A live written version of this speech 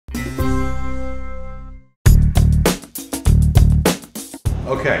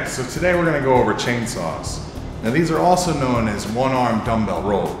Okay, so today we're gonna go over chainsaws. Now these are also known as one-arm dumbbell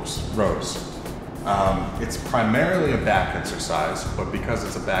rows. It's primarily a back exercise, but because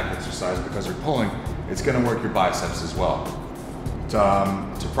it's a back exercise, because you're pulling, it's gonna work your biceps as well.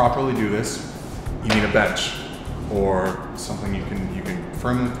 To properly do this, you need a bench or something you can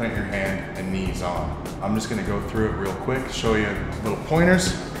firmly plant your hand and knees on. I'm just gonna go through it real quick, show you little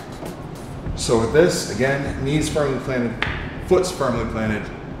pointers. So with this, again, knees firmly planted, foot's firmly planted,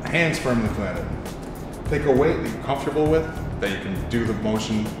 hands firmly planted. Pick a weight that you're comfortable with, that you can do the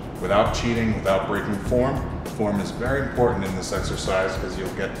motion without cheating, without breaking form. Form is very important in this exercise because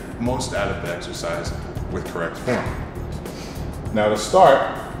you'll get most out of the exercise with correct form. Now to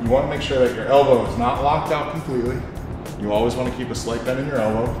start, you want to make sure that your elbow is not locked out completely. You always want to keep a slight bend in your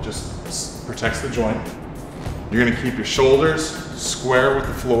elbow, just protects the joint. You're going to keep your shoulders square with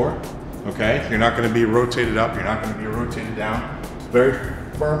the floor, okay? You're not going to be rotated up, you're not going to be rotated down. Very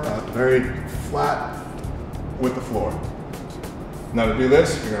firm, very flat with the floor. Now to do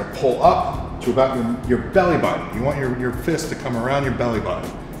this, you're going to pull up to about your belly button. You want your fist to come around your belly button.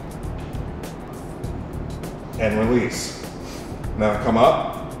 And release. Now come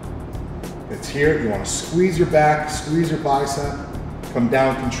up, it's here, you want to squeeze your back, squeeze your bicep, come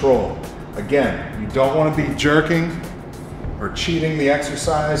down, control. Again, you don't want to be jerking or cheating the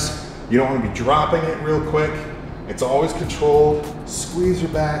exercise. You don't want to be dropping it real quick. It's always controlled, squeeze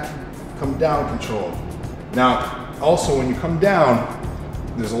your back, come down, controlled. Now, also when you come down,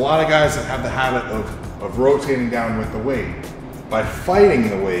 there's a lot of guys that have the habit of rotating down with the weight. By fighting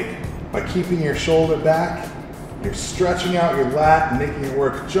the weight, by keeping your shoulder back, you're stretching out your lat and making it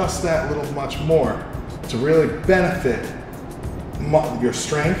work just that little much more to really benefit your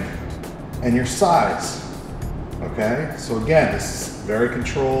strength and your size, okay? So again, this is very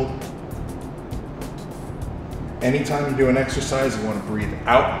controlled. Anytime you do an exercise, you want to breathe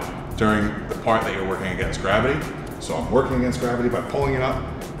out during the part that you're working against gravity. So I'm working against gravity by pulling it up.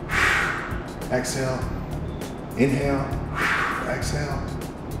 Exhale, inhale, exhale,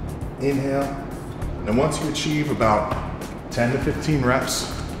 inhale. And once you achieve about 10 to 15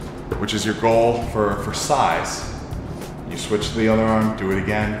 reps, which is your goal for size, you switch to the other arm, do it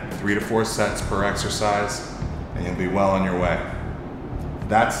again, 3 to 4 sets per exercise, and you'll be well on your way.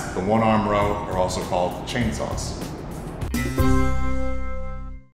 That's the one-arm row, or also called chainsaws.